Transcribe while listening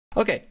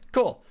Okay,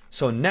 cool.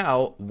 So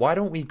now, why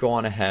don't we go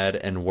on ahead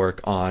and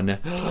work on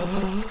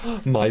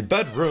my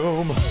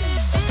bedroom?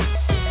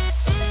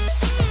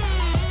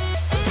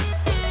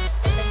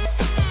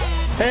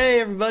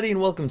 Hey everybody, and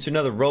welcome to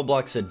another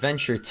Roblox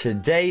adventure.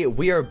 Today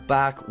we are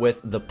back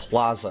with the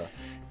Plaza,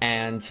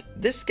 and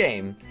this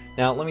game,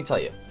 now let me tell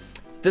you,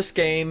 this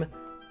game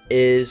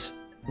is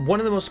one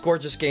of the most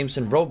gorgeous games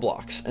in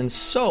Roblox. And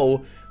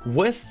so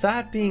with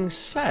that being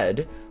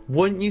said,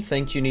 wouldn't you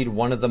think you need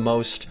one of the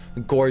most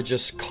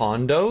gorgeous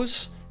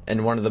condos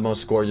and one of the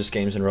most gorgeous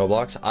games in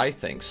Roblox? I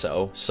think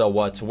so. So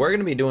what we're going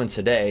to be doing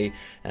today,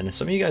 and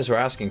some of you guys were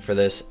asking for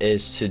this,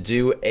 is to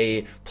do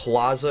a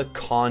Plaza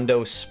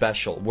condo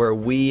special where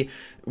we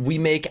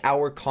make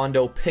our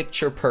condo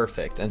picture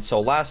perfect. And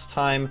so last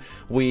time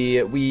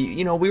we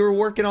were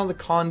working on the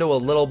condo a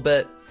little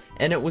bit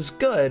and it was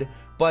good,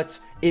 but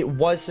it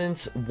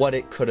wasn't what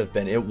it could have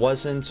been. It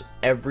wasn't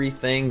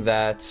everything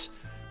that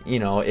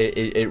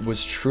it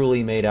was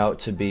truly made out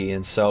to be.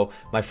 And so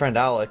my friend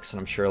Alex, and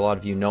I'm sure a lot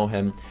of you know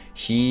him,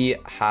 he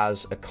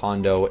has a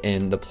condo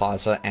in the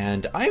Plaza,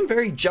 and I'm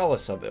very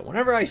jealous of it.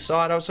 Whenever I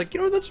saw it, I was like,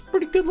 that's a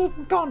pretty good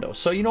looking condo.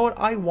 So you know what?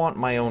 I want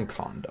my own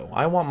condo.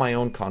 I want my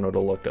own condo to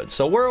look good.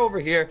 So we're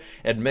over here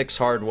at Mix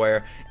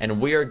Hardware,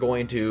 and we are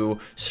going to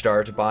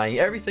start buying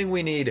everything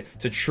we need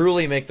to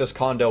truly make this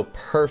condo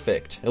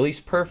perfect, at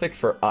least perfect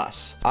for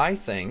us. I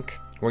think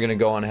we're going to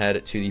go on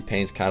ahead to the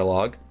paint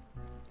catalog,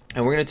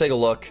 and we're going to take a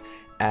look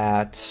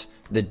at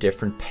the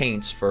different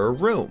paints for a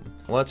room.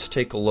 Let's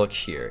take a look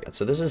here.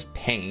 So this is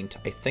paint.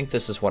 I think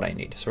this is what I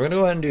need. So we're going to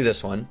go ahead and do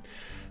this one.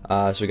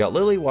 So we got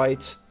lily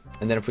white,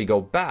 and then if we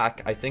go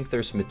back, I think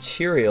there's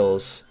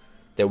materials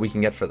that we can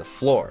get for the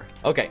floor.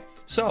 Okay,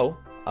 so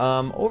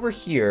over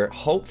here,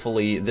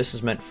 hopefully this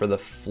is meant for the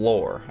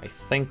floor. I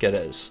think it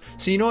is.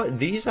 So you know what?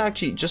 These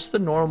actually, just the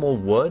normal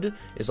wood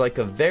is like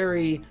a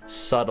very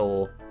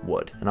subtle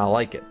wood, and I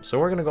like it. So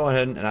we're going to go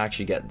ahead and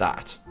actually get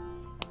that.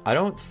 I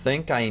don't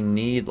think I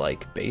need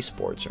like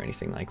baseboards or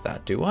anything like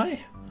that, do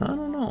I? I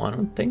don't know, I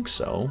don't think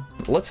so.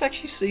 Let's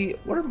actually see,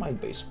 what are my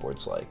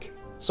baseboards like?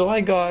 So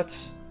I got,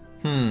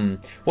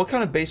 what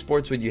kind of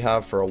baseboards would you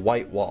have for a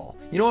white wall?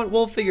 You know what,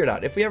 we'll figure it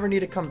out. If we ever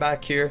need to come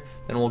back here,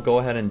 then we'll go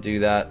ahead and do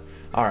that.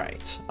 All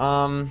right,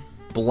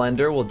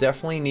 blender, we'll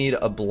definitely need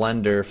a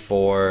blender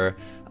for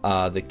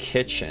the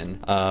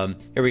kitchen.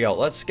 Here we go,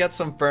 let's get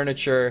some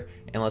furniture,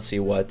 and let's see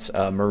what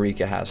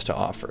Marika has to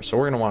offer. So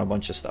we're gonna want a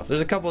bunch of stuff. There's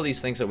a couple of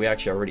these things that we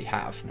actually already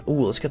have.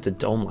 Ooh, let's get the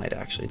dome light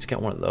actually. Let's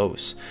get one of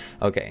those.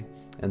 Okay,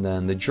 and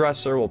then the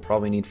dresser we'll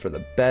probably need for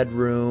the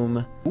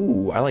bedroom.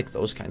 Ooh, I like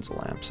those kinds of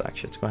lamps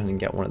actually. Let's go ahead and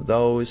get one of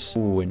those.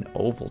 Ooh, an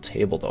oval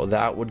table though.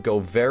 That would go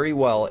very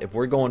well if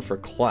we're going for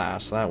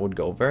class. That would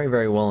go very,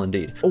 very well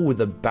indeed. Oh,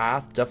 the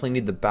bath, definitely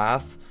need the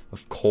bath,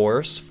 of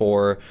course,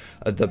 for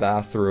the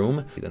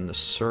bathroom. Then the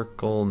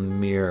circle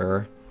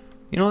mirror.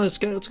 Let's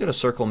get a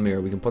circle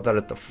mirror. We can put that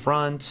at the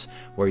front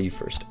where you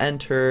first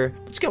enter.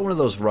 Let's get one of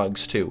those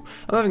rugs too.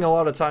 I'm having a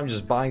lot of time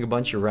just buying a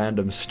bunch of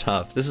random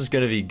stuff. This is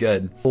gonna be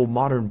good. Oh,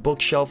 modern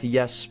bookshelf,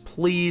 yes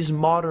please.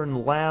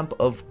 Modern lamp,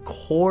 of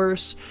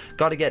course.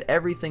 Gotta get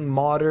everything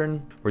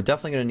modern. We're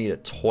definitely gonna need a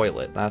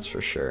toilet, that's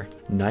for sure.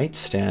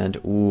 Nightstand,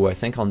 ooh, I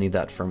think I'll need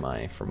that for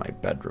my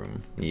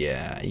bedroom.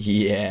 Yeah,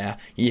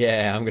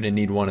 I'm gonna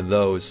need one of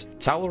those.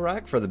 Towel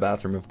rack for the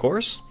bathroom, of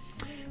course.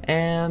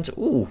 And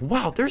ooh,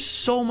 wow, there's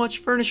so much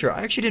furniture.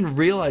 I actually didn't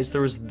realize there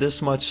was this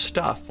much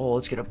stuff. Oh,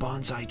 let's get a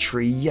bonsai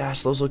tree.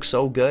 Yes, those look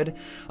so good.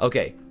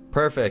 Okay,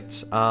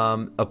 perfect.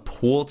 A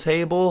pool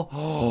table.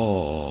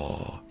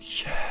 Oh,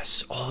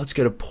 yes. Oh, let's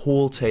get a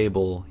pool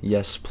table.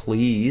 Yes,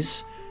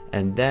 please.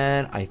 And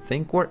then I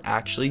think we're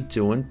actually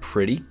doing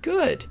pretty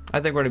good. I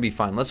think we're gonna be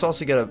fine. Let's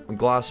also get a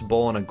glass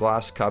bowl and a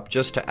glass cup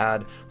just to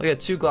add, look at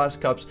 2 glass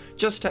cups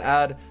just to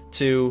add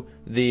to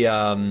the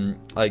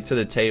to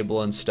the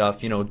table and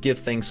stuff, give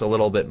things a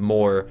little bit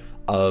more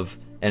of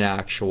an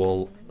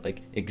actual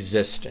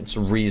existence,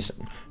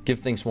 reason. Give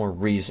things more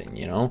reason,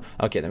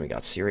 Okay, then we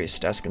got serious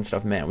desk and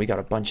stuff. Man, we got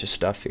a bunch of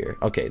stuff here.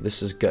 Okay,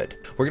 this is good.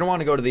 We're gonna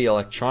want to go to the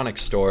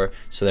electronics store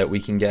so that we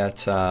can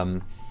get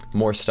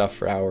more stuff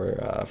for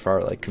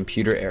our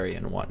computer area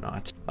and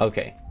whatnot.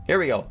 Okay, here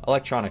we go.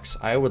 Electronics.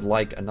 I would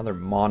like another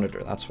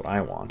monitor. That's what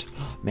I want.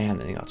 Man,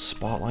 then they got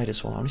spotlight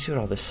as well. Let me see what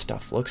all this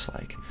stuff looks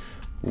like.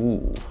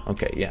 Ooh,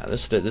 okay, yeah,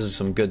 this is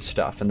some good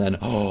stuff. And then,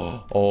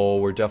 oh,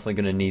 we're definitely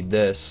gonna need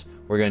this.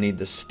 We're gonna need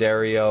the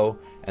stereo,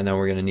 and then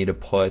we're gonna need to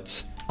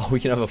put, oh, we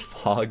can have a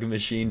fog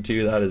machine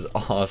too. That is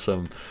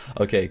awesome.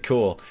 Okay,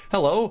 cool.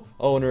 Hello,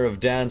 owner of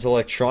Dan's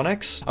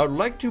Electronics. I would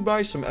like to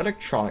buy some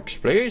electronics,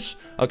 please.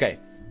 Okay.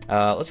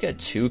 Let's get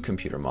 2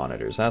 computer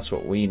monitors. That's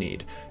what we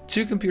need.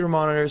 2 computer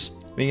monitors.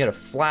 We can get a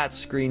flat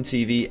screen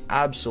TV.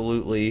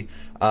 Absolutely.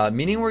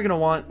 Meaning we're going to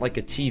want like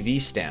a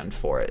TV stand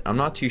for it. I'm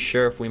not too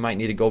sure if we might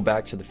need to go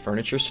back to the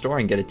furniture store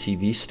and get a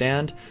TV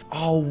stand.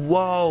 Oh,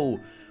 whoa.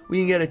 we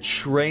can get a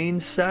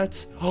train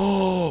set.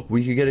 Oh,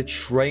 we could get a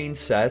train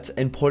set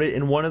and put it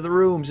in one of the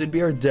rooms. It'd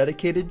be our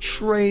dedicated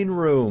train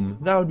room.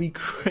 That would be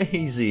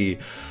crazy.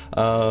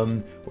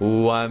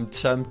 Ooh, I'm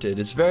tempted.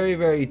 It's very,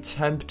 very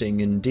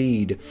tempting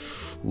indeed.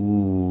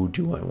 Ooh,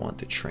 do I want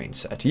the train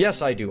set?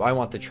 Yes, I do. I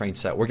want the train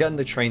set. We're getting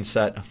the train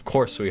set. Of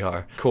course we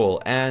are.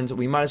 Cool. And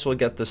we might as well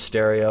get the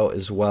stereo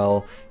as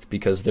well,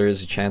 because there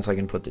is a chance I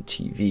can put the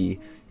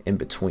TV in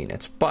between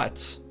it.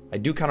 But I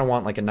do kind of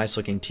want like a nice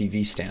looking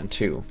TV stand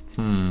too.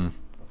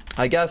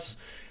 I guess,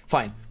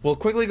 fine. We'll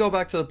quickly go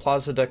back to the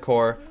Plaza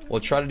decor. We'll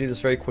try to do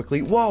this very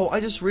quickly. Whoa, I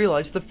just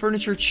realized the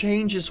furniture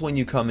changes when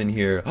you come in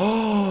here.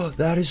 Oh,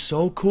 that is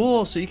so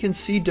cool. So you can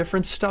see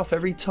different stuff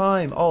every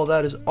time. Oh,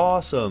 that is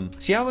awesome.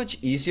 See how much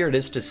easier it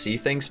is to see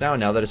things now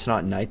that it's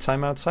not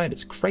nighttime outside?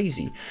 It's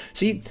crazy.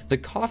 See, the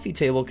coffee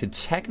table could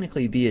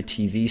technically be a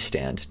TV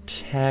stand.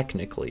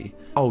 Technically.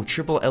 Oh,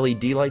 triple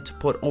LED light to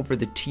put over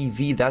the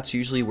TV. That's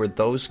usually where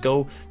those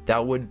go.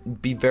 That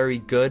would be very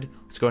good.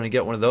 Let's go and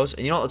get one of those.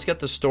 And you know what? Let's get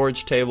the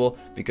storage table,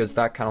 because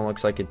that kind of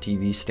looks like a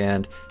TV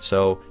stand.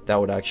 So that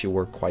would actually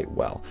work quite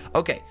well.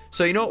 Okay,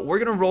 so you know what? We're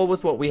going to roll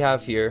with what we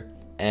have here,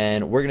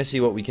 and we're going to see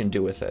what we can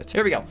do with it.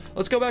 Here we go.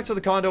 Let's go back to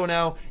the condo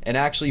now and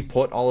actually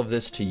put all of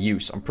this to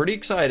use. I'm pretty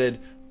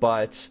excited,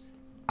 but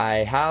I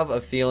have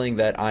a feeling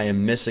that I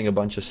am missing a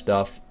bunch of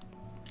stuff,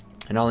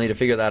 and I'll need to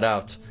figure that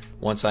out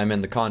once I'm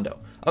in the condo.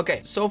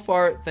 Okay, so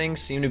far things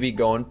seem to be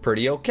going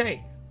pretty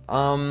okay.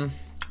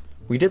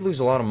 We did lose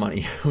a lot of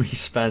money. We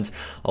spent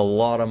a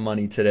lot of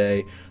money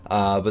today,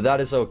 but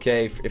that is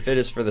okay. If it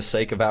is for the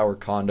sake of our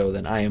condo,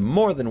 then I am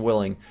more than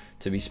willing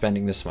to be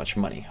spending this much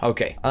money.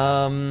 Okay.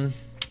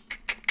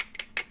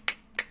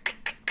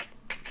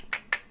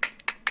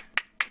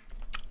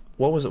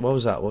 What was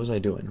that? What was I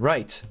doing?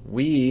 Right.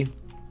 The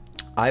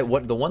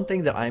one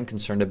thing that I am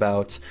concerned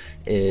about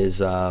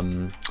is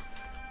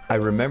I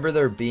remember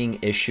there being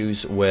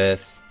issues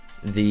with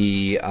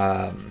the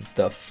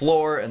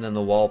floor and then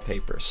the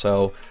wallpaper.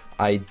 So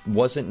I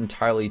wasn't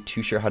entirely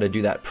too sure how to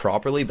do that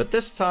properly, but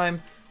this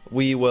time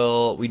we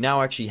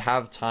now actually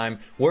have time.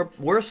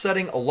 We're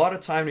setting a lot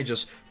of time to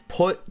just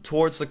put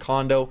towards the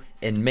condo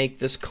and make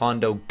this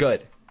condo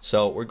good.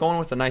 So we're going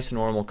with a nice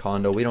normal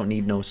condo. We don't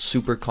need no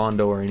super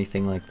condo or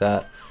anything like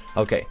that.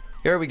 Okay,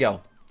 here we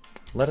go.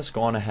 Let us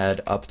go on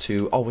ahead up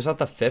to, oh, was that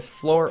the 5th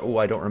floor? Oh,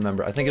 I don't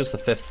remember. I think it was the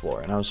 5th floor,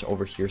 and I was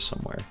over here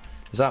somewhere.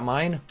 Is that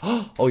mine?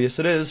 Oh, yes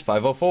it is.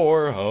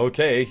 504.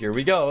 Okay, here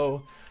we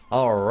go.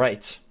 All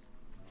right.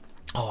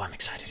 Oh, I'm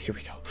excited. Here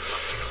we go.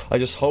 I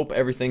just hope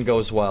everything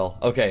goes well.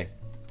 Okay,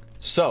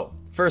 so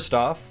first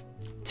off,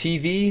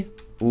 TV.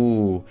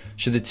 Ooh,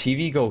 should the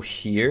TV go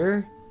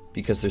here?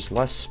 Because there's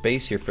less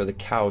space here for the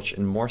couch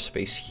and more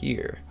space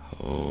here.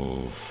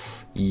 Oh,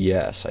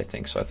 yes, I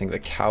think so. I think the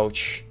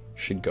couch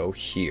should go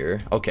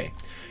here. Okay,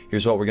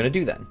 here's what we're gonna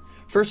do then.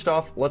 First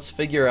off, let's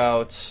figure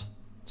out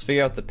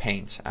the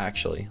paint,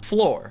 actually.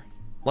 Floor.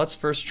 Let's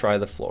first try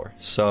the floor.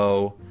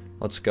 So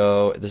let's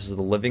go, this is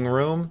the living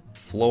room,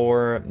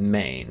 floor,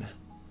 main.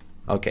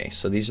 Okay,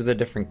 so these are the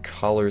different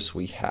colors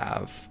we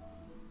have,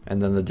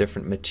 and then the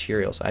different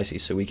materials. I see,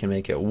 so we can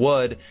make it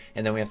wood,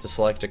 and then we have to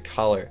select a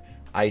color.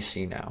 I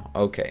see now.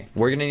 Okay,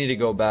 we're gonna need to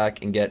go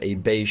back and get a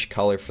beige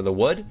color for the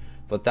wood,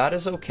 but that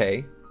is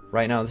okay.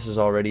 Right now, this is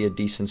already a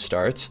decent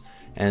start.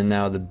 And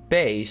now the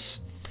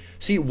base.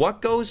 See,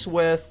 what goes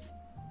with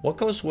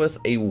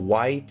a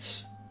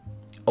white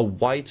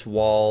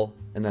wall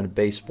and then a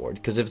baseboard?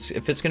 Because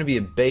if it's going to be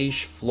a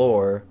beige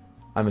floor,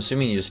 I'm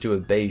assuming you just do a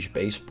beige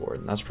baseboard,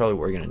 and that's probably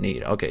what we're going to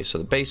need. Okay, so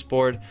the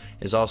baseboard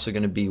is also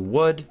going to be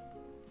wood.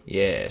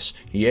 Yes,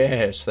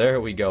 yes, there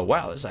we go.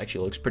 Wow, this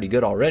actually looks pretty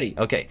good already.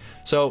 Okay,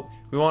 so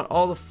we want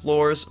all the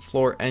floors,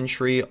 floor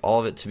entry, all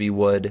of it to be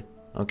wood.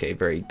 Okay,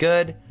 very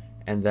good.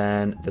 And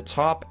then the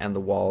top and the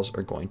walls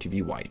are going to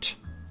be white.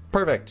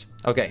 Perfect.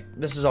 Okay,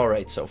 this is all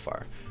right so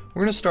far.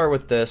 We're gonna start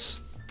with this.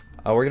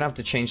 We're gonna have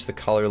to change the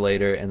color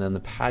later, and then the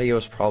patio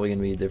is probably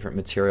gonna be a different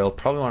material.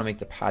 Probably want to make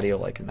the patio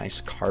like a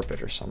nice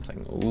carpet or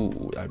something.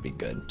 Ooh, that'd be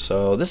good.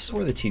 So this is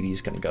where the TV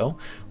is gonna go.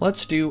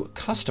 Let's do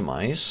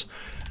customize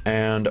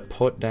and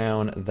put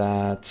down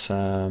that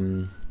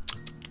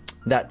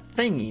that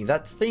thingy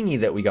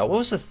that we got. What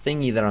was the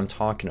thingy that I'm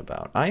talking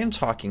about? I am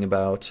talking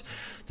about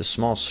the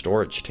small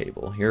storage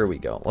table. Here we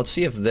go. Let's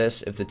see if the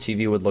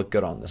TV would look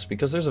good on this,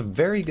 because there's a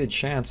very good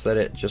chance that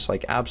it just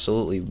like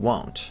absolutely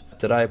won't.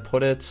 Did I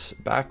put it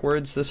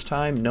backwards this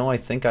time? No, I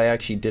think I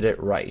actually did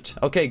it right.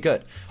 Okay,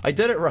 good. I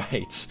did it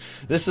right.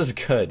 This is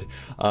good.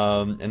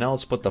 And now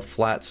let's put the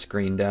flat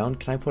screen down.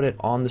 Can I put it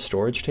on the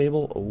storage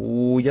table?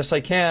 Oh, yes I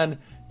can.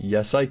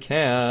 Yes, I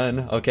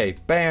can. Okay,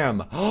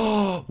 bam.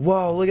 Oh,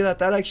 wow, look at that.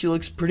 That actually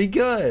looks pretty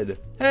good.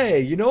 Hey,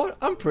 you know what?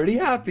 I'm pretty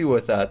happy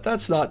with that.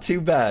 That's not too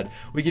bad.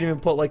 We can even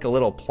put like a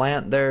little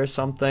plant there or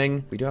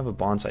something. We do have a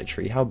bonsai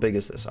tree. How big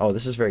is this? Oh,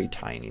 this is very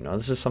tiny. No,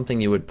 this is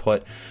something you would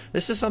put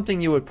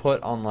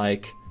on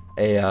like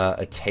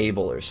a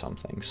table or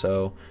something.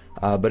 So,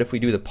 but if we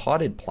do the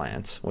potted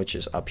plant, which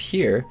is up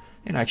here,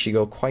 it can actually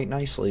go quite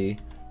nicely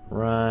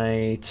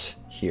right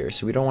here.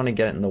 So we don't want to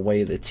get it in the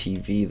way of the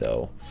TV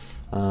though.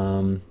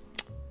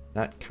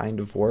 that kind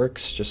of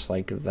works, just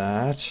like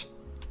that,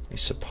 I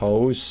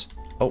suppose.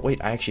 Oh, wait,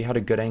 I actually had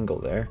a good angle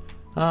there.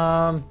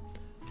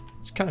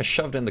 It's kind of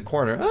shoved in the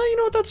corner. Oh, you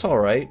know what, that's all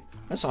right.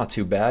 That's not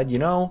too bad, you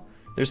know?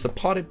 There's the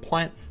potted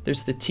plant,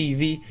 there's the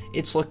TV.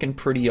 It's looking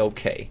pretty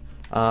okay.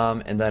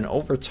 And then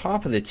over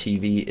top of the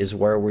TV is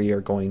where we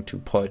are going to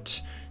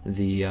put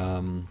the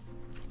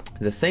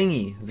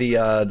thingy,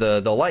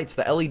 the lights,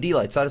 the LED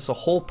lights. That is the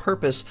whole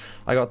purpose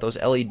I got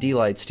those LED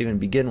lights to even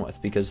begin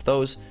with, because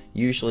those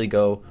usually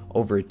go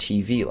over a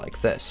TV like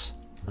this.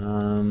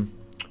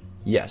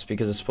 Yes,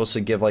 because it's supposed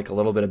to give like a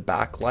little bit of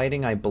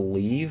backlighting, I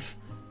believe,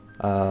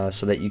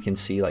 so that you can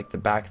see like the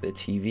back of the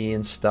TV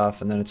and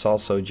stuff. And then it's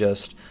also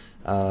just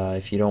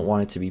if you don't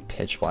want it to be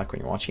pitch black when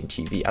you're watching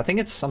TV. I think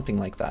it's something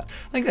like that.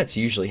 I think that's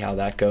usually how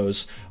that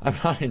goes. I'm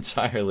not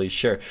entirely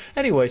sure.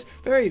 Anyways,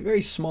 very,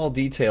 very small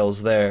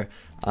details there.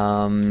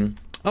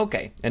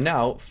 Okay, and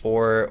now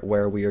for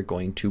where we are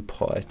going to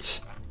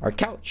put our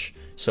couch.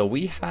 So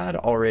we had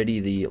already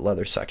the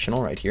leather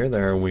sectional right here.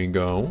 There we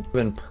go.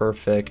 Been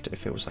perfect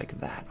if it was like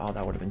that. Oh,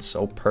 that would have been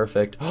so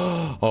perfect.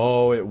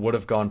 Oh, it would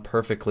have gone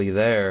perfectly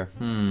there.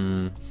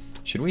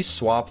 Should we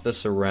swap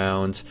this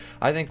around?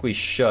 I think we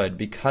should,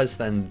 because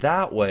then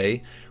that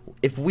way,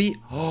 if we...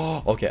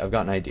 Oh, okay, I've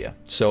got an idea.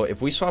 So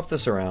if we swap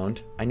this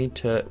around, I need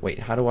to... Wait,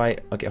 how do I...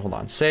 Okay, hold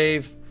on.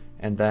 Save.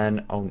 And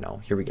then... Oh, no.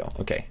 Here we go.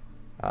 Okay.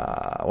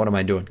 What am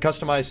I doing?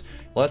 Customize.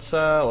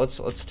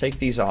 Let's take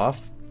these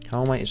off.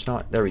 How am I? It's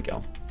not... There we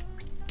go.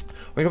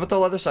 We're gonna put the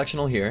leather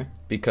sectional here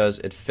because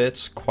it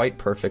fits quite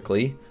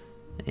perfectly.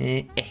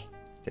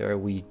 There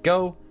we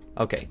go.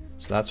 Okay,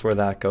 so that's where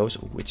that goes.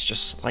 Ooh, it's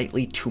just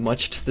slightly too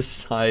much to the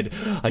side.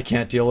 I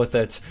can't deal with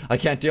it. I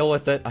can't deal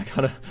with it. I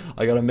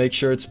gotta make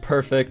sure it's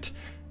perfect.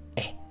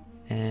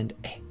 And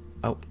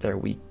oh, there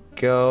we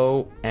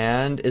go.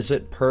 And is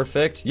it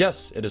perfect?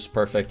 Yes, it is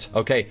perfect.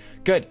 Okay,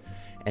 good.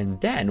 And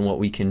then what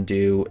we can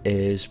do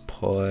is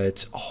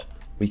put... Oh,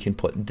 we can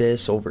put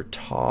this over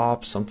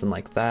top, something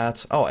like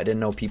that. Oh, I didn't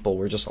know people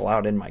were just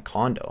allowed in my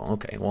condo.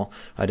 Okay, well,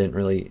 I didn't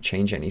really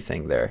change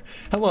anything there.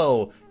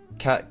 Hello,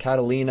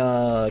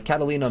 Catalina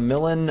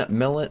Millen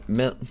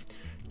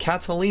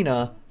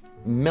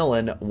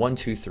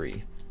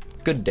 123.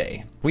 Good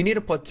day. We need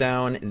to put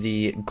down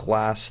the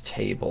glass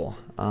table.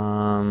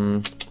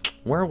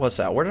 Where was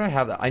that? Where did I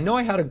have that? I know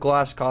I had a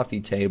glass coffee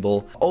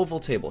table.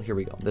 Oval table. Here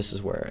we go. This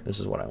is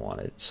what I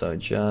wanted. So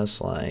just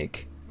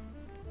like,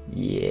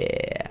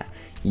 yeah.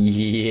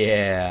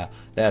 Yeah,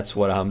 that's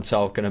what I'm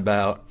talking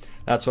about.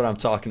 That's what I'm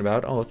talking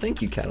about. Oh,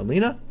 thank you,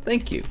 Catalina.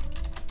 Thank you.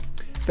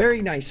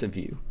 Very nice of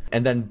you.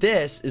 And then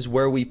this is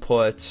where we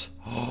put...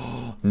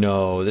 Oh,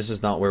 no, this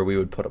is not where we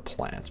would put a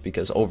plant,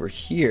 because over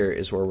here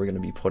is where we're going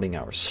to be putting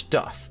our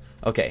stuff.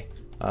 Okay,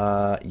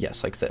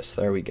 yes, like this.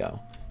 There we go.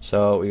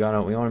 So we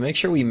want to make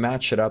sure we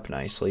match it up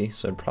nicely.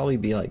 So it'd probably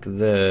be like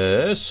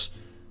this.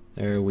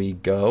 There we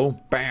go.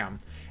 Bam.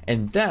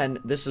 And then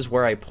this is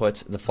where I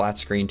put the flat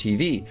screen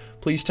TV.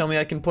 Please tell me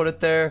I can put it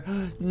there.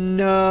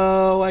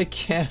 No, I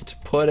can't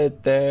put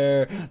it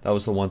there. That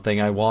was the one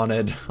thing I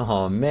wanted.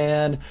 Oh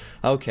man.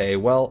 Okay,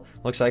 well,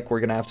 looks like we're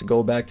gonna have to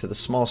go back to the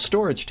small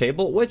storage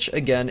table, which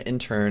again, in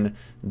turn,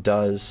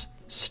 does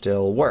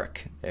still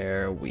work.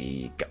 There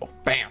we go.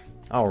 Bam.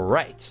 All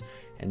right.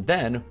 And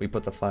then we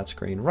put the flat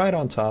screen right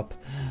on top.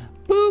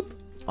 Boop.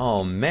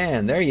 Oh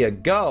man, there you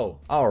go.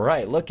 All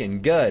right,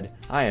 looking good.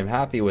 I am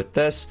happy with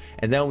this.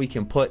 And then we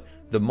can put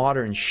the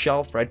modern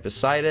shelf right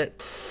beside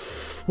it.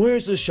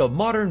 Where's the shelf?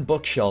 Modern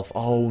bookshelf.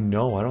 Oh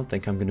no, I don't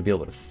think I'm gonna be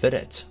able to fit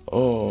it.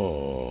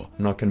 Oh,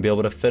 I'm not gonna be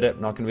able to fit it.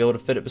 I'm not gonna be able to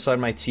fit it beside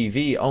my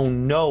TV. Oh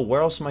no,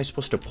 where else am I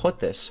supposed to put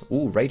this?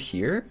 Ooh, right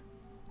here?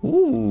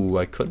 Ooh,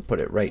 I could put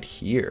it right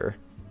here.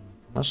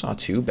 That's not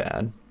too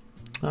bad.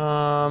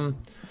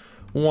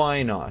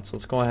 Why not? So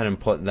let's go ahead and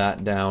put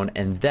that down.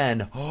 And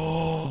then,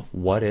 oh,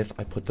 what if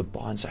I put the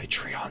bonsai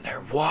tree on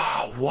there?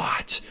 Wow,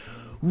 what?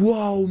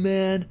 Whoa,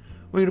 man.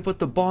 We're going to put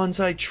the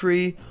bonsai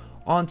tree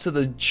onto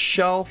the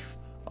shelf.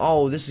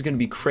 Oh, this is going to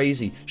be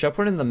crazy. Should I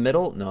put it in the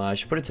middle? No, I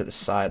should put it to the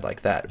side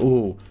like that.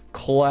 Ooh,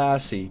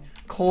 classy.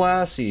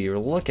 Classy.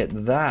 Look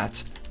at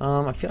that.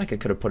 I feel like I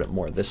could have put it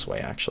more this way,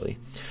 actually.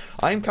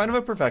 I am kind of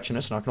a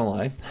perfectionist, not going to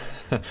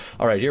lie.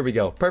 All right, here we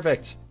go.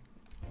 Perfect.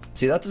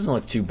 See, that doesn't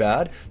look too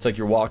bad. It's like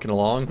you're walking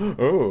along.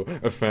 Oh,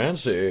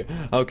 fancy.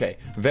 Okay,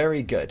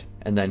 very good.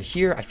 And then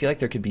here, I feel like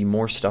there could be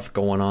more stuff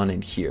going on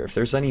in here. If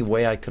there's any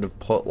way I could have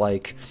put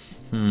like,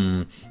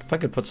 if I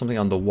could put something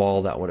on the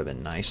wall, that would have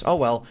been nice. Oh,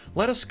 well,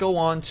 let us go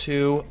on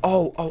to,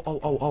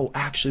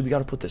 actually, we got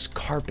to put this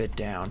carpet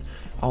down.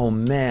 Oh,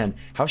 man.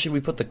 How should we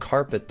put the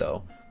carpet,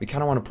 though? We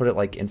kind of want to put it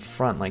like in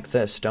front like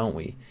this, don't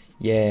we?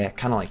 Yeah,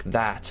 kind of like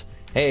that.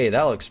 Hey,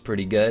 that looks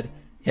pretty good.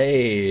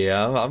 Hey,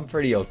 I'm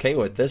pretty okay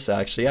with this,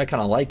 actually. I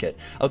kind of like it.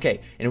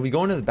 Okay, and if we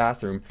go into the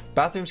bathroom,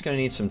 bathroom's going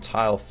to need some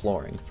tile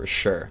flooring for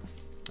sure.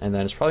 And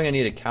then it's probably going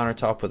to need a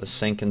countertop with a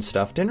sink and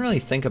stuff. Didn't really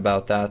think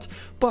about that.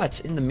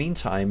 But in the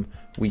meantime,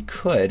 we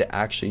could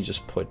actually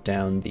just put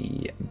down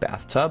the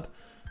bathtub.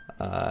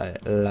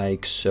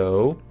 Like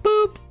so.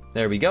 Boop.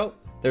 There we go.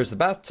 There's the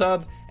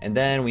bathtub. And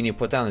then we need to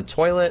put down the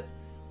toilet.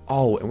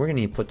 Oh, and we're gonna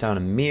need to put down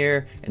a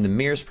mirror, and the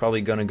mirror's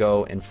probably gonna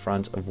go in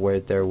front of where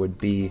there would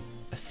be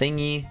a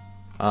thingy.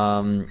 By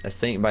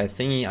a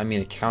thingy, I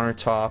mean a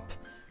countertop.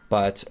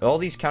 But all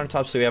these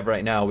countertops that we have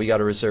right now, we got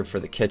to reserve for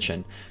the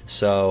kitchen.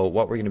 So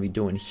what we're going to be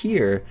doing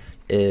here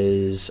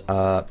is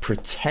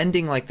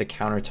pretending like the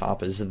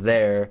countertop is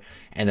there,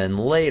 and then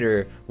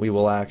later we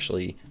will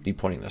actually be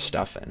putting the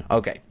stuff in.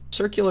 Okay,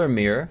 circular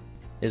mirror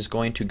is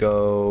going to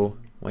go...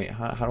 Wait,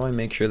 how do I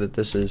make sure that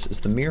this is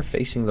the mirror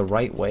facing the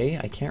right way?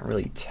 I can't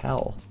really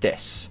tell.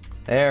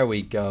 There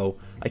we go.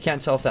 I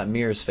can't tell if that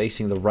mirror is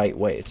facing the right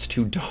way. It's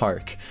too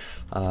dark.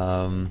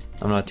 I'm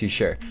not too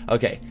sure.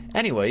 Okay,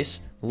 anyways,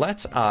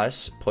 let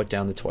us put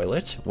down the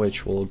toilet,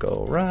 which will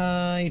go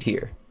right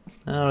here.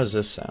 How does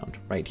this sound?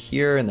 Right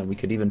here, and then we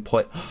could even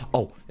put...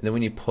 Oh, and then we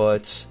need to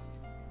put...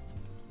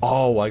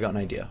 Oh, I got an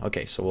idea.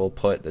 Okay, so we'll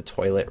put the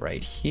toilet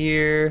right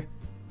here,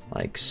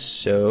 like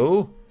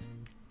so.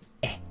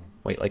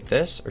 Wait, like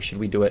this? Or should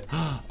we do it...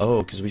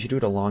 Oh, because we should do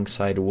it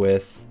alongside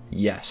with...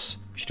 Yes.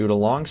 We should do it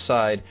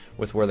alongside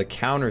with where the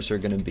counters are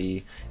going to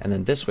be. And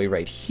then this way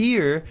right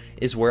here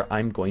is where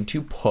I'm going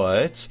to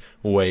put...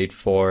 Wait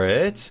for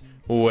it.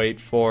 Wait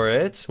for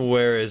it.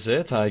 Where is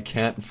it? I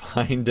can't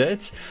find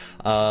it.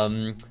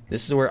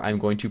 This is where I'm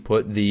going to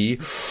put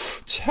the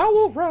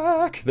towel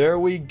rack. There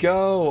we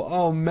go.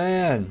 Oh,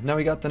 man. Now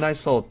we got the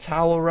nice little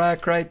towel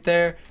rack right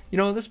there. You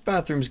know, this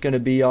bathroom's going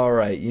to be all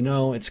right. You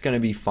know, it's going to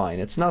be fine.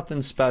 It's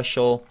nothing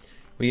special.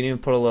 We can even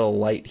put a little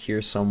light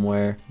here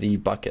somewhere. The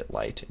bucket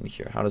light in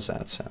here. How does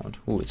that sound?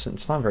 Ooh,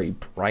 it's not very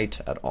bright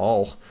at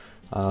all.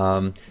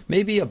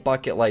 Maybe a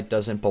bucket light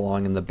doesn't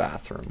belong in the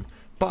bathroom.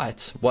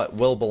 But what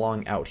will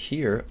belong out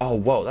here? Oh,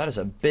 whoa, that is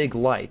a big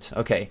light.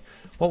 Okay,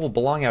 what will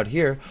belong out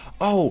here?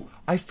 Oh,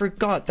 I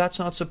forgot. That's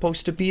not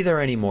supposed to be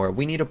there anymore.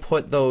 We need to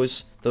put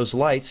those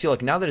lights. See,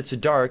 look, now that it's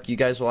dark, you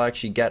guys will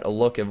actually get a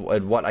look at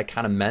what I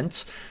kind of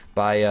meant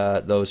by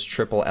those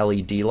triple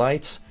LED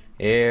lights.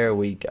 There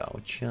we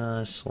go,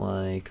 just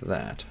like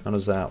that. How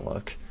does that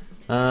look?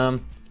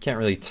 Can't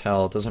really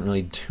tell. It doesn't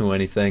really do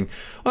anything.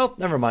 Well,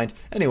 never mind.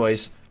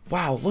 Anyways,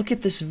 wow, look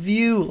at this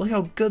view. Look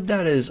how good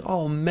that is.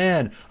 Oh,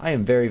 man. I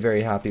am very,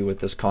 very happy with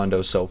this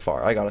condo so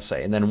far, I gotta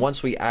say. And then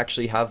once we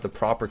actually have the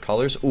proper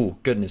colors... Ooh,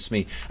 goodness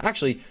me.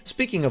 Actually,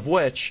 speaking of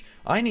which,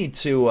 I need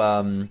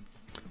to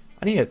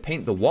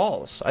paint the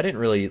walls. I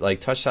didn't really,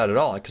 like, touch that at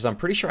all, because I'm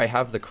pretty sure I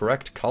have the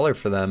correct color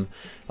for them.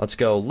 Let's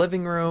go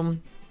living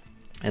room,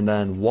 and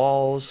then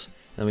walls,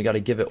 and then we gotta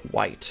give it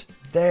white.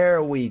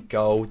 There we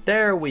go.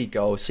 There we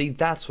go. See,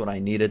 that's what I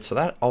needed. So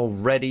that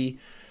already...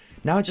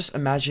 Now just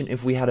imagine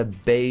if we had a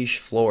beige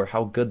floor,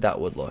 how good that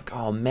would look.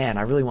 Oh man,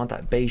 I really want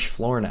that beige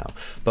floor now.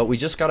 But we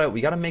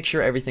gotta make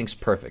sure everything's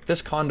perfect.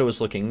 This condo is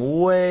looking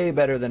way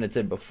better than it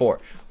did before.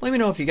 Let me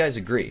know if you guys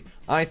agree.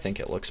 I think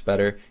it looks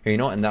better. Here, you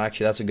know what, and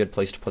that's a good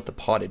place to put the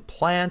potted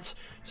plant.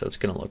 So it's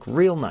gonna look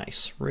real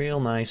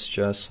nice,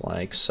 just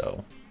like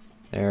so.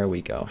 There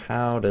we go.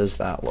 How does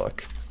that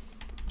look?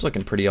 It's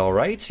looking pretty all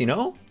right, you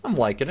know? I'm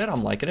liking it,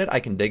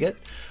 I can dig it.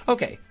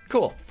 Okay,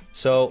 cool.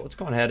 So let's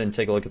go ahead and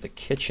take a look at the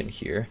kitchen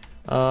here.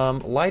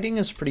 Lighting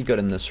is pretty good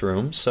in this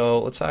room, so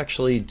let's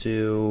actually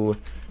do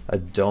a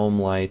dome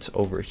light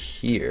over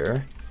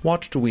here.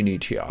 What do we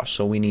need here?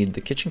 So we need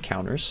the kitchen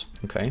counters,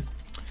 okay.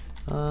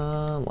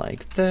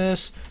 Like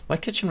this. My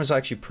kitchen was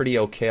actually pretty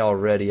okay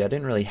already. I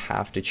didn't really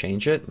have to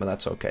change it, but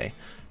that's okay.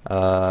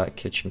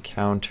 Kitchen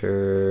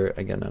counter,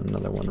 again,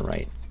 another one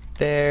right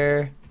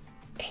there.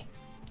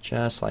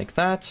 Just like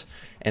that.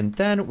 And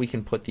then we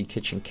can put the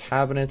kitchen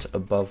cabinet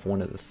above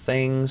one of the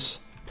things.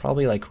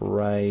 Probably like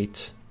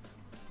right...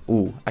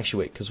 Ooh,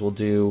 actually wait, because we'll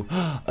do...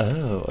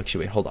 Oh,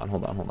 actually wait, hold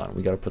on.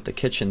 We got to put the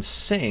kitchen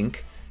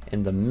sink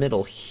in the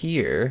middle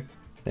here.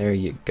 There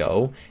you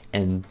go.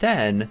 And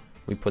then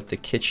we put the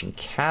kitchen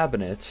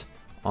cabinet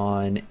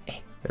on...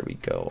 There we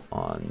go,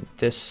 on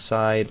this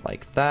side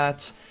like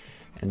that.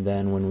 And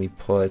then when we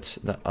put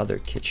the other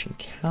kitchen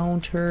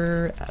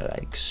counter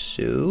like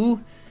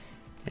so...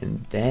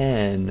 And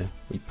then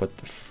we put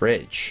the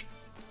fridge.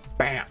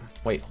 Bam!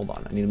 Wait, hold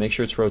on. I need to make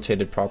sure it's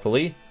rotated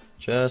properly.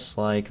 Just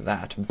like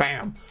that.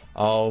 Bam!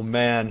 Oh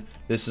man,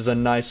 this is a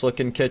nice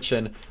looking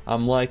kitchen.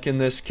 I'm liking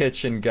this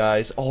kitchen,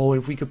 guys. Oh,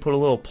 if we could put a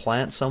little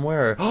plant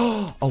somewhere.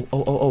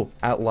 Oh.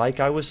 Like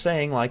I was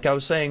saying,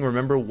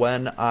 remember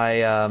when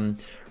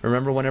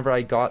remember whenever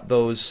I got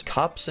those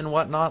cups and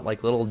whatnot,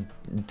 like little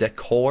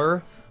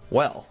decor?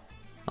 Well,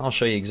 I'll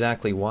show you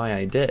exactly why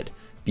I did.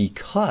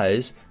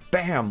 Because...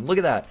 Bam! Look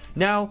at that.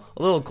 Now,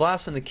 a little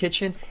glass in the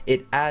kitchen,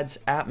 it adds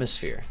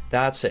atmosphere.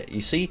 That's it.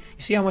 You see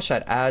how much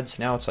that adds?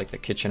 Now it's like the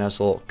kitchen has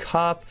a little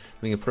cup.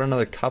 We can put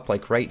another cup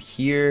like right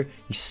here.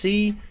 You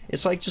see?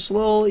 It's like just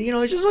little, you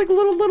know, it's just like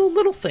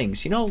little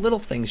things, you know, little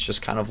things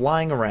just kind of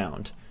lying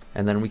around.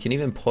 And then we can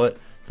even put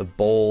the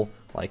bowl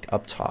like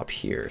up top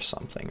here or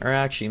something. Or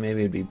actually,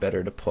 maybe it'd be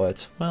better to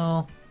put,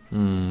 well,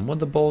 would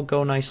the bowl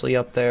go nicely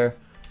up there?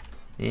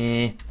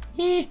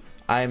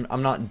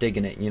 I'm not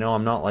digging it, you know,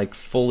 I'm not like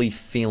fully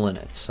feeling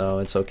it, so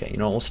it's okay. You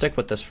know, we'll stick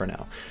with this for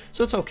now.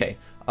 So it's okay.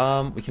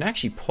 We can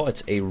actually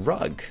put a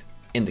rug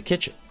in the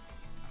kitchen.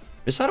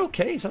 Is that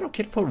okay? Is that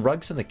okay to put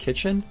rugs in the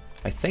kitchen?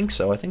 I think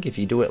so. I think if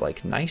you do it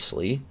like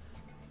nicely,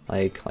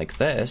 like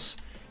this.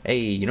 Hey,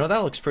 you know,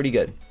 that looks pretty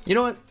good. You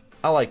know what?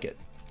 I like it.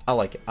 I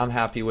like it. I'm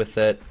happy with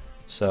it.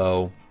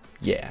 So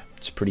yeah,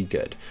 it's pretty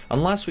good.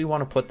 Unless we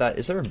want to put that,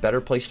 is there a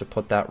better place to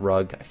put that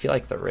rug? I feel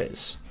like there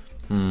is.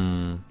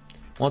 Well,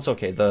 it's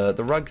okay.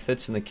 The rug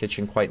fits in the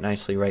kitchen quite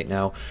nicely right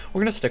now.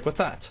 We're gonna stick with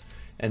that.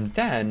 And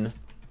then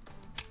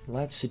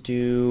let's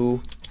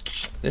do,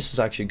 this is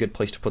actually a good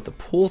place to put the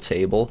pool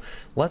table.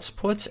 Let's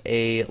put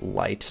a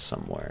light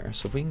somewhere.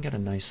 So if we can get a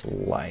nice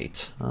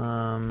light.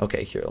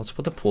 Okay, here, let's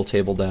put the pool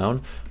table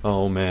down.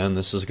 Oh man,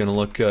 this is gonna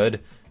look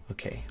good.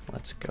 Okay,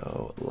 let's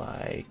go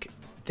like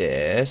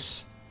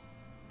this.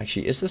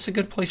 Actually, is this a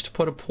good place to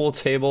put a pool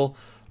table?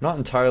 I'm not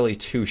entirely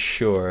too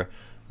sure.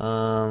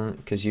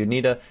 Because you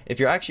need if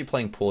you're actually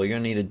playing pool, you're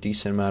gonna need a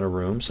decent amount of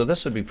room. So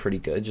this would be pretty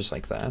good, just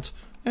like that.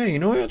 Hey, you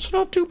know, it's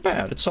not too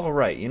bad. It's all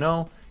right, you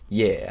know?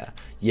 Yeah,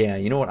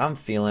 you know what? I'm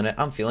feeling it.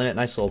 I'm feeling it.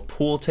 Nice little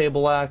pool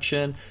table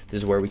action. This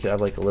is where we could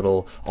have like a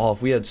little, oh,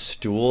 if we had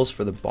stools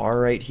for the bar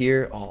right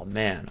here. Oh,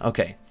 man.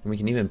 Okay. And we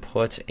can even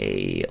put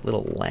a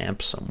little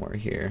lamp somewhere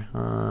here.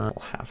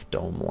 Little half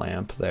dome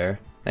lamp there.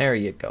 There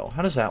you go.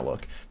 How does that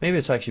look? Maybe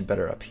it's actually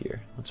better up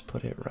here. Let's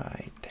put it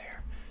right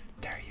there.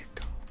 There you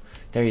go.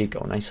 There you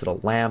go. Nice little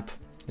lamp.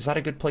 Is that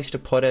a good place to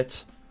put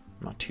it?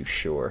 I'm not too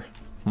sure.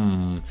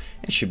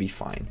 It should be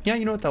fine. Yeah,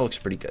 you know what? That looks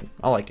pretty good.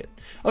 I like it.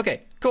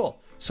 Okay,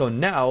 cool. So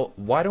now,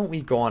 why don't we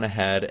go on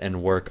ahead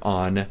and work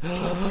on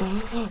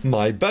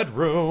my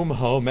bedroom?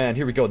 Oh man,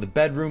 here we go. The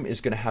bedroom is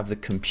gonna have the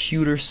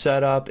computer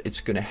set up.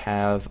 It's gonna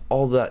have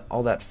all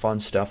that fun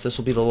stuff. This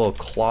will be the little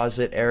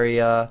closet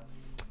area.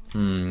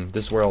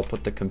 This is where I'll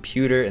put the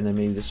computer, and then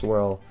maybe this is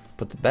where I'll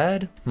put the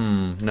bed.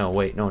 No,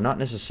 wait, no, not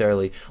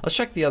necessarily. Let's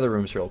check the other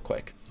rooms real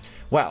quick.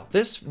 Wow,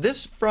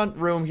 this front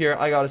room here,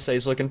 I gotta say,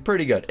 is looking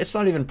pretty good. It's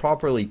not even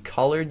properly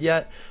colored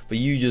yet, but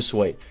you just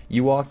wait.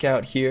 You walk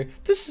out here.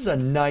 This is a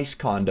nice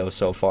condo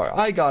so far.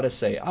 I gotta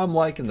say, I'm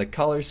liking the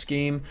color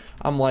scheme.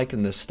 I'm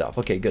liking this stuff.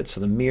 Okay, good.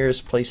 So the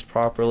mirror's placed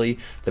properly.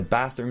 The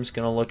bathroom's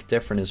gonna look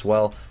different as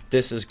well.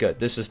 This is good.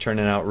 This is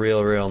turning out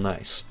real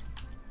nice.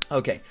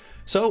 Okay,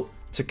 so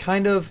to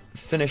kind of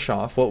finish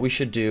off, what we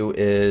should do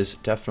is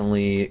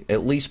definitely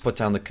at least put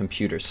down the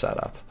computer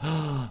setup.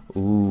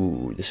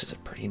 Ooh, this is a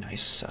pretty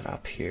nice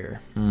setup here.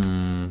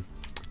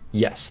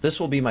 Yes, this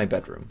will be my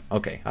bedroom.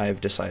 Okay, I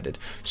have decided.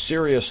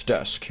 Serious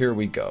desk, here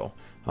we go.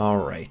 All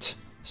right,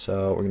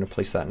 so we're gonna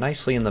place that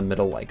nicely in the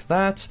middle like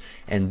that.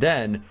 And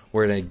then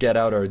we're gonna get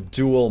out our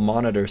dual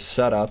monitor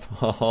setup.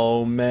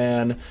 Oh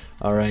man.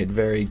 All right,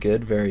 very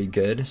good, very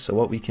good. So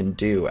what we can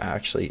do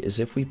actually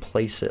is if we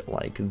place it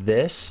like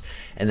this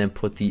and then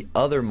put the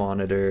other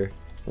monitor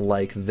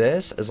like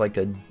this as like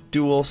a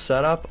dual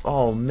setup.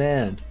 Oh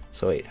man.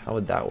 So wait, how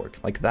would that work?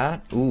 Like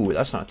that? Ooh,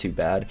 that's not too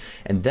bad.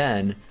 And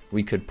then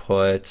we could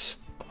put,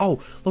 oh,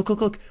 look.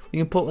 We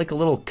can put like a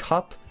little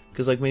cup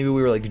because like maybe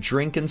we were like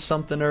drinking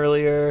something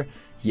earlier.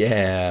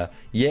 Yeah.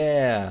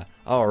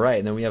 All right,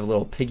 and then we have a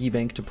little piggy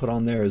bank to put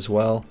on there as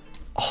well.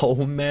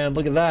 Oh man,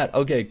 look at that.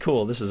 Okay,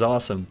 cool. This is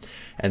awesome.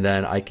 And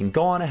then I can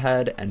go on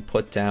ahead and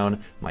put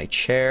down my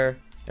chair.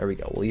 There we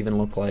go. Will even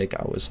look like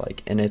I was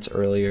like in it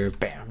earlier.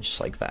 Bam,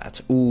 just like that.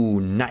 Ooh,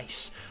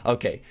 nice.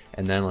 Okay,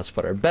 and then let's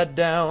put our bed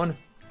down.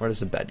 Where does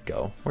the bed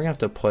go? We're gonna have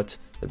to put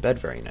the bed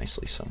very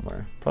nicely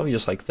somewhere. Probably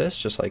just like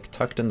this, just like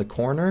tucked in the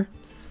corner.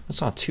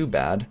 That's not too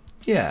bad.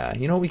 Yeah,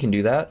 you know we can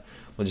do that.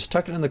 We'll just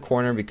tuck it in the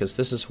corner because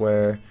this is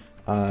where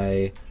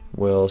I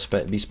will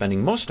be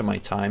spending most of my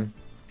time.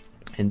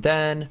 And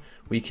then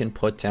we can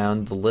put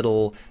down the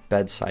little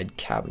bedside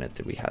cabinet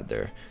that we had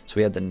there. So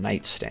we had the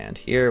nightstand.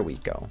 Here we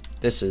go.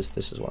 This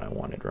is what I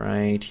wanted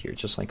right here,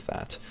 just like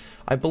that.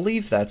 I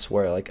believe that's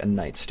where like a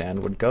nightstand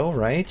would go,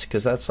 right?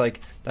 Because that's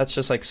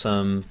just like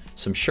some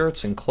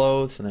shirts and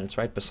clothes, and then it's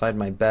right beside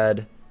my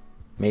bed.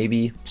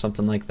 Maybe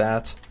something like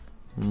that.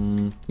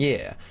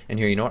 Yeah. And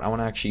here, you know what? I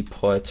want to actually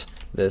put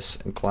this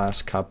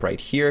glass cup right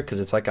here because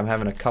it's like I'm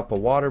having a cup of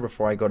water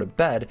before I go to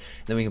bed.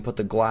 And then we can put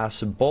the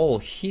glass bowl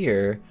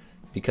here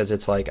because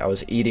it's like I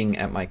was eating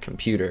at my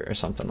computer or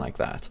something like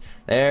that.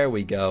 There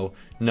we go.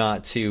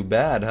 Not too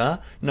bad, huh?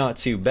 Not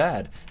too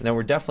bad. And then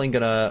we're definitely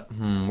gonna,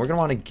 we're gonna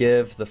want to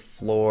give the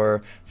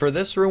floor, for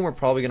this room, we're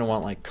probably gonna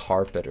want like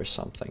carpet or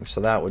something.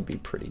 So that would be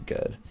pretty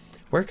good.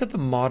 Where could the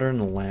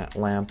modern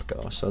lamp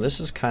go? So this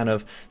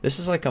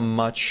is like a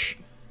much,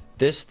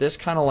 this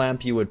kind of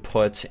lamp you would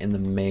put in the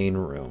main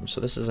room. So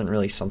this isn't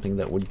really something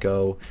that would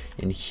go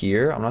in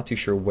here. I'm not too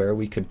sure where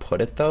we could put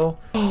it though.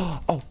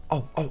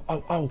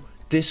 Oh.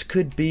 This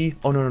could be,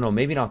 oh no,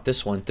 maybe not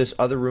this one. This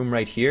other room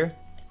right here.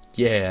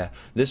 Yeah,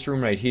 this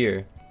room right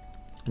here.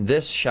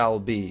 This shall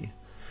be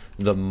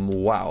the,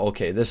 wow,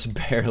 okay, this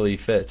barely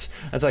fits.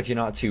 That's actually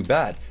not too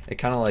bad. It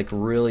kind of like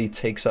really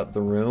takes up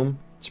the room.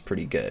 It's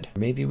pretty good.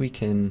 Maybe we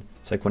can,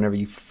 it's like whenever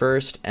you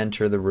first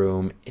enter the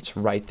room, it's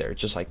right there,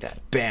 just like that.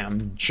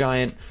 Bam,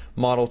 giant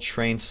model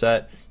train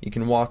set. You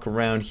can walk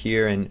around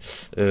here and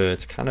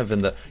it's kind of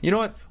in the, you know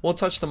what? We'll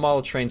touch the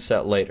model train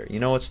set later. You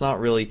know, it's not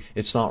ready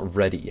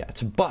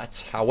yet.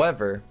 But,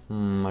 however,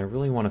 I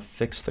really want to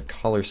fix the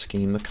color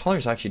scheme. The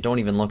colors actually don't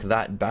even look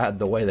that bad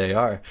the way they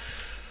are.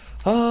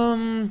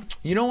 You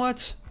know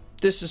what?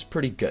 This is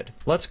pretty good.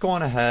 Let's go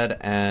on ahead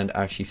and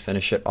actually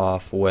finish it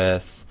off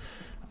with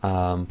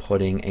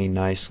putting a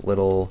nice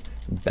little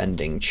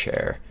bending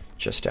chair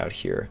just out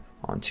here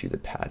onto the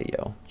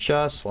patio.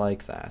 Just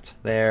like that.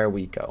 There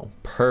we go.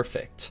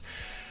 Perfect.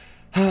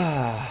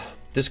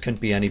 This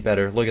couldn't be any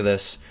better. Look at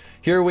this.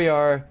 Here we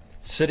are,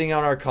 sitting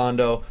on our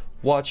condo,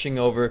 watching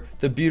over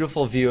the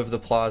beautiful view of the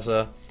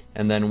plaza.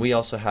 And then we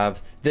also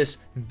have this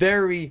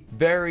very,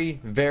 very,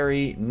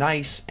 very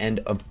nice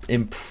and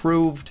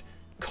improved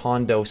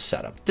condo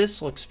setup.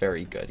 This looks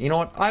very good. You know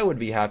what? I would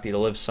be happy to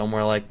live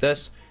somewhere like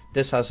this.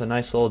 This has a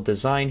nice little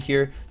design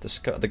here.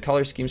 The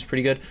color scheme's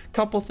pretty good.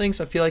 Couple things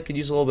I feel like could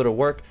use a little bit of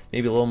work.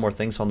 Maybe a little more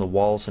things on the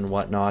walls and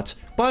whatnot.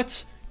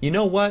 But you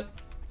know what?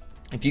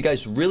 If you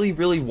guys really,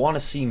 really want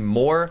to see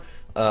more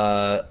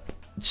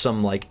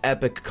some like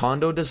epic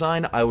condo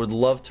design, I would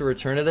love to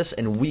return to this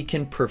and we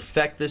can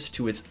perfect this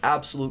to its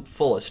absolute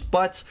fullest.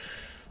 But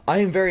I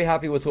am very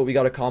happy with what we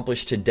got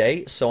accomplished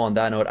today. So on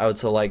that note, I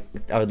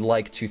would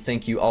like to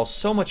thank you all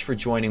so much for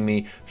joining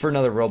me for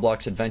another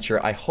Roblox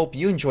adventure. I hope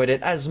you enjoyed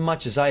it as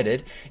much as I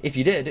did. If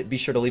you did, be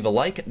sure to leave a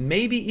like,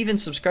 maybe even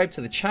subscribe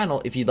to the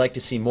channel if you'd like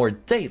to see more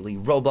daily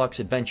Roblox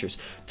adventures.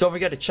 Don't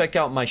forget to check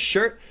out my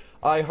shirt,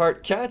 I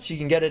Heart Cats. You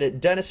can get it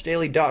at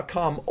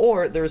DenisDaily.com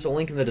or there's a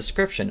link in the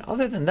description.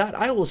 Other than that,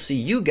 I will see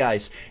you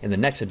guys in the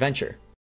next adventure.